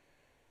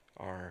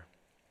are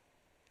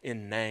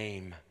in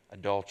name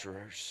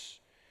adulterers,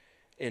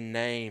 in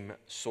name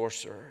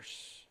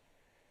sorcerers,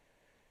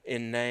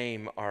 in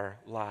name are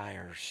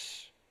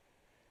liars.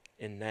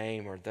 In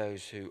name are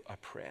those who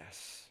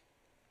oppress.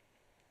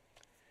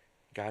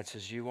 God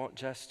says, you want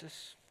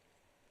justice?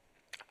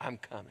 I'm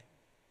coming.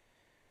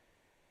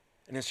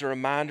 And it's a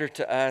reminder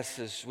to us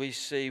as we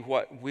see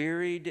what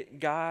wearied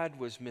God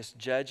was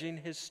misjudging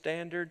his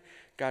standard.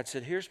 God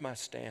said, here's my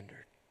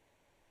standard.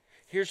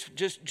 Here's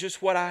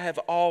just what I have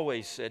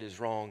always said is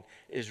wrong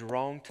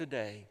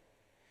today.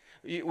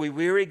 We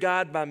weary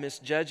God by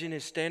misjudging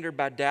his standard,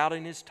 by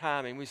doubting his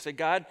timing. We say,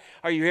 God,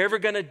 are you ever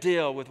going to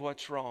deal with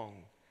what's wrong?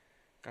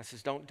 God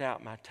says, don't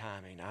doubt my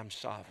timing. I'm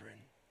sovereign.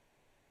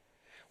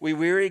 We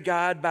weary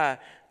God by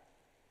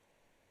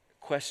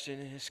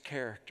questioning his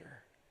character.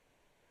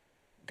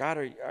 God,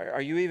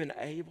 are you even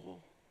able?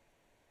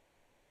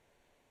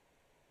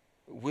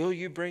 Will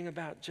you bring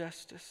about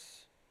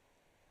justice?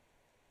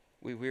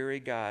 We weary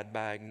God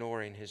by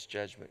ignoring his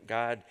judgment.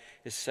 God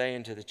is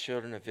saying to the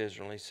children of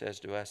Israel, he says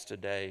to us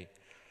today,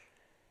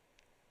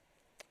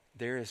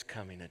 there is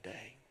coming a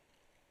day.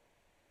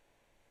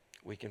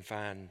 We can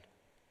find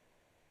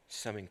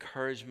some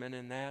encouragement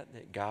in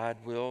that God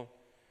will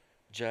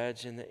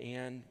judge in the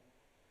end.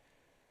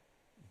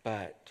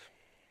 But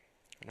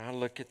when I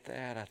look at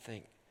that, I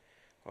think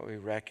what we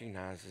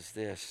recognize is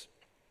this.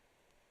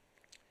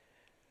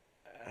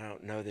 I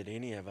don't know that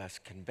any of us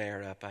can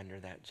bear up under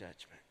that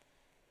judgment.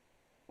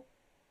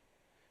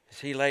 As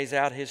he lays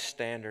out his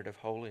standard of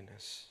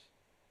holiness,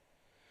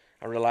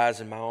 I realize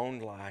in my own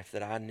life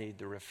that I need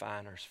the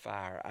refiner's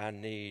fire. I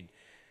need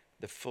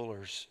the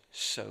fuller's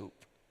soap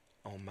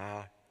on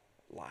my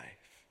life.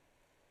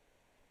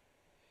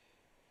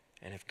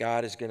 And if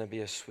God is going to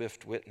be a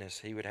swift witness,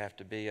 he would have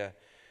to be a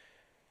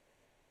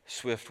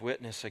swift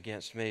witness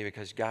against me,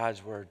 because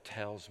God's word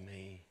tells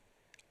me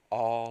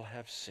all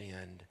have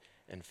sinned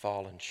and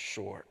fallen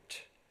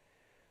short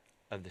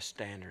of the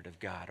standard of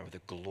God or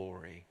the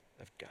glory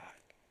of God.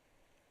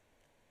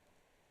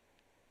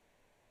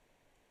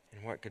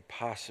 And what could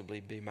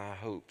possibly be my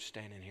hope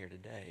standing here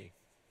today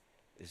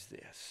is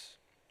this.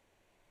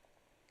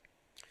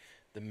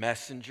 The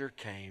messenger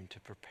came to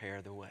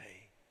prepare the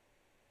way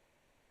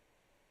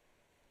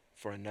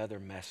for another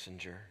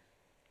messenger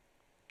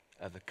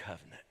of a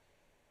covenant.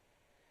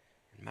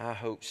 And my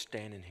hope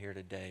standing here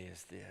today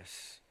is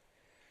this,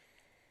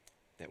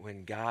 that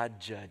when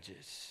God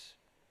judges,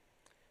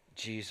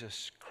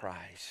 Jesus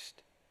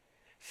Christ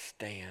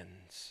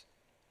stands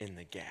in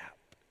the gap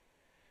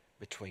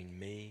between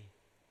me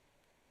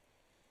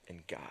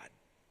and God.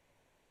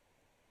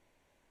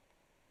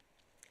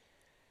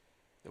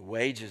 The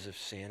wages of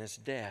sin is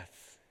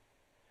death,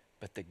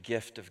 but the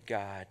gift of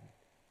God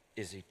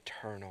is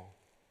eternal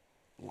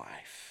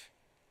life.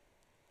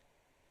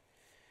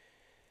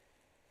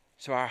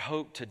 So our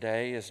hope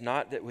today is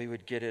not that we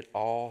would get it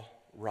all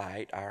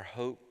right. Our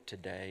hope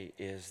today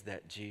is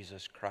that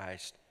Jesus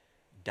Christ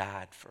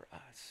died for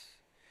us,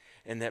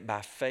 and that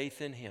by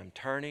faith in him,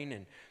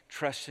 turning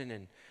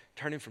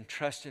from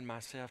trusting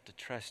myself to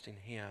trusting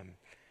him,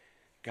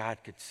 God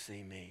could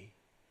see me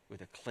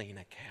with a clean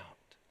account.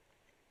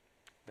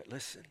 But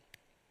listen,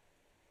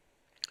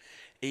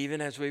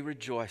 even as we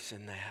rejoice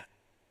in that,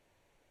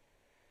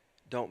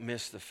 don't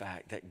miss the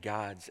fact that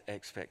God's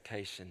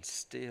expectation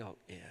still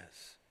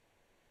is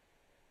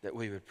that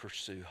we would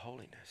pursue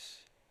holiness.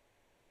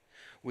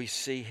 We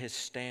see his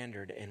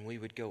standard and we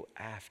would go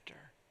after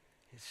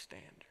his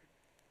standard.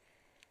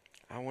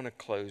 I want to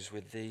close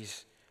with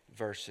these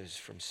verses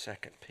from 2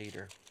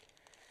 Peter.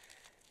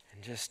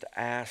 And just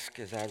ask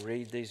as I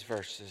read these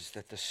verses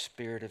that the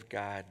Spirit of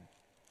God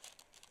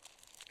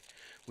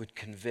would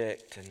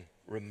convict and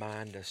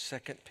remind us.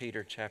 2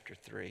 Peter chapter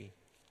 3.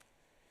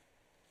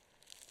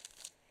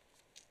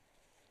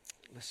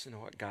 Listen to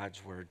what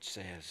God's word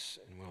says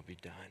and we'll be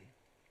done.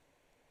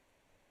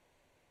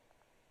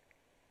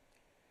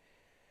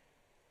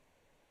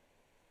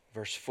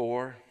 Verse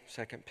 4,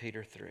 2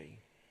 Peter 3.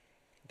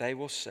 They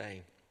will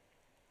say,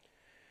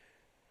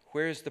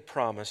 where is the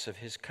promise of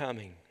his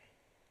coming?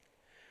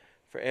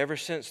 For ever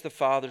since the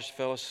fathers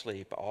fell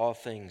asleep, all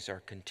things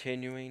are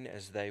continuing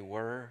as they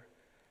were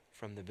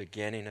from the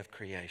beginning of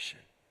creation.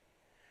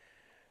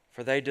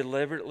 For they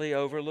deliberately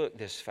overlooked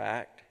this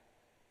fact,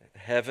 that the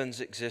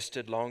heavens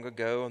existed long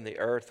ago, and the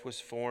earth was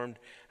formed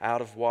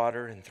out of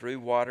water and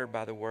through water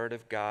by the word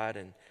of God,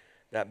 and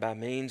that by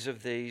means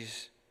of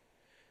these,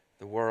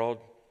 the world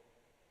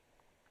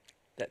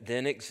that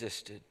then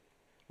existed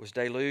was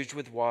deluged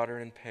with water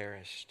and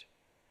perished.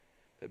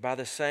 But by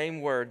the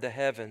same word, the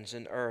heavens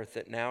and earth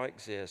that now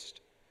exist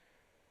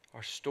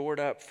are stored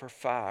up for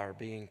fire,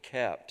 being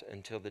kept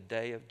until the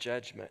day of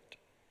judgment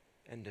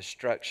and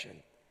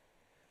destruction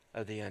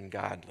of the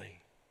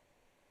ungodly.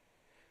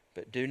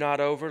 But do not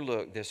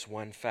overlook this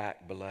one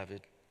fact,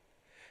 beloved,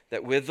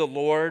 that with the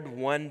Lord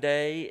 1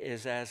 day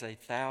is as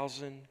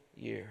 1,000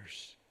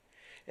 years,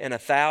 and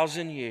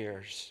 1,000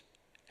 years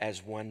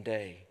as 1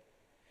 day.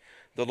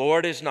 The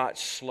Lord is not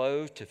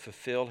slow to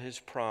fulfill his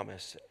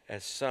promise,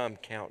 as some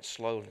count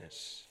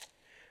slowness,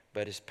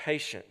 but is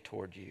patient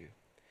toward you,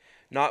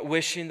 not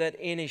wishing that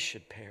any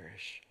should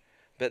perish,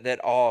 but that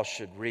all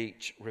should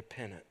reach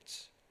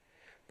repentance.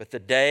 But the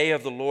day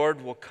of the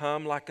Lord will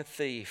come like a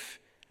thief,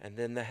 and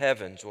then the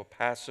heavens will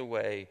pass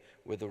away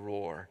with a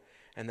roar,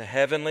 and the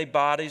heavenly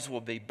bodies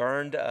will be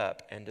burned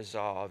up and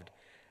dissolved,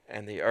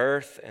 and the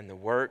earth and the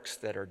works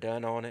that are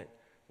done on it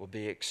will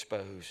be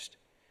exposed.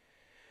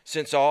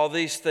 Since all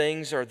these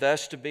things are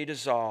thus to be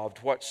dissolved,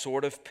 what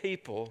sort of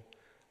people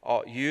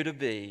ought you to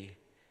be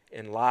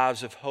in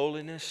lives of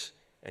holiness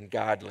and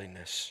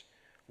godliness,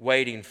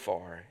 waiting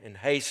for and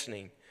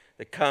hastening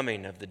the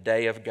coming of the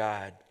day of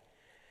God,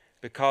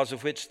 because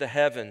of which the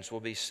heavens will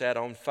be set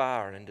on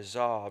fire and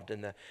dissolved,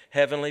 and the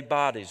heavenly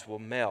bodies will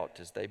melt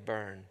as they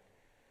burn.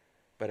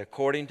 But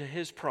according to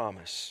his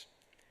promise,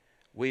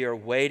 we are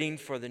waiting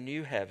for the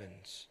new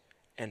heavens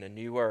and a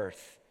new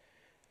earth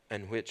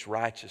in which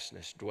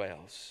righteousness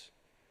dwells.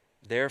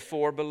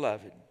 Therefore,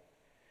 beloved,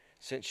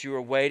 since you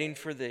are waiting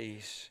for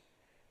these,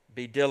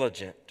 Be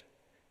diligent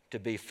to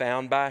be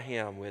found by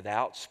Him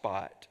without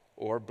spot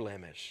or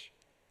blemish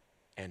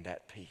and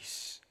at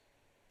peace.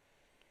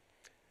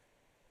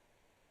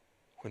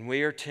 When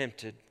we are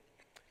tempted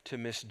to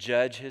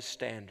misjudge His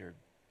standard,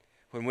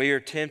 when we are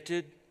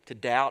tempted to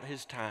doubt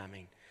His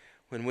timing,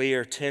 when we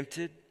are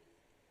tempted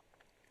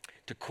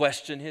to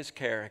question His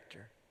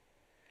character,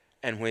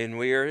 and when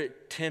we are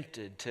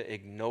tempted to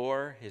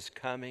ignore His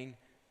coming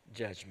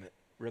judgment,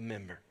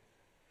 remember,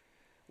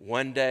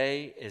 one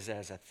day is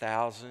as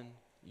 1,000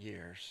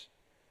 years.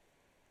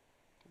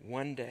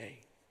 One day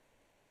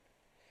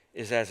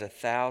is as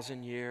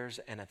 1,000 years,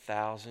 and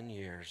 1,000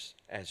 years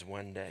as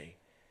one day.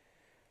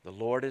 The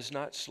Lord is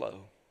not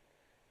slow.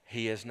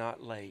 He is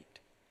not late.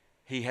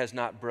 He has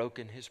not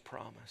broken His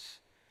promise.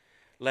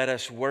 Let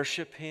us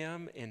worship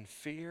Him in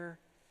fear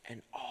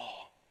and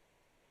awe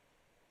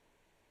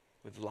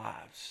with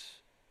lives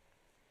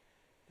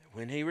that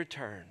when He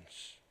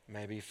returns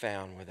may be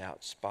found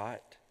without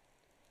spot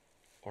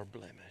or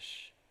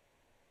blemish.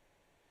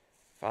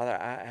 Father,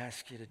 I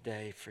ask you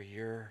today for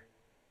your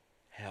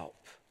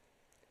help.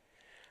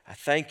 I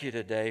thank you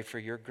today for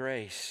your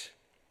grace.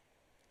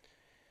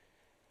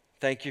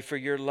 Thank you for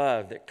your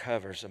love that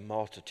covers a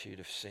multitude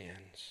of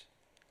sins.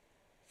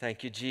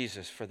 Thank you,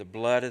 Jesus, for the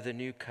blood of the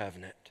new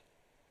covenant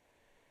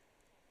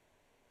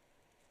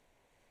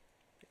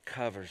that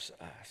covers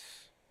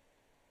us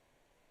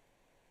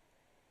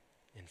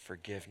in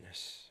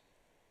forgiveness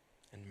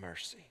and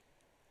mercy.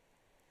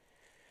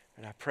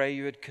 And I pray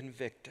you would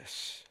convict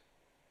us.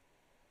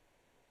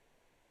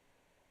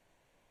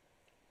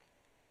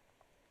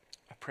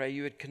 I pray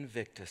you would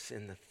convict us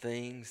in the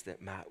things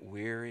that might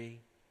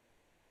weary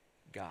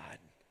God.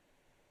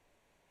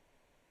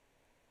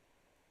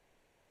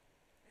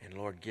 And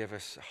Lord, give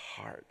us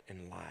a heart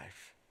and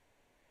life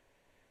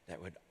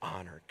that would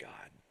honor God.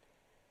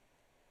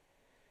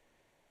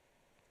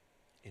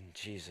 In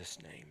Jesus'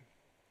 name,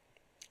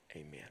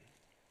 amen.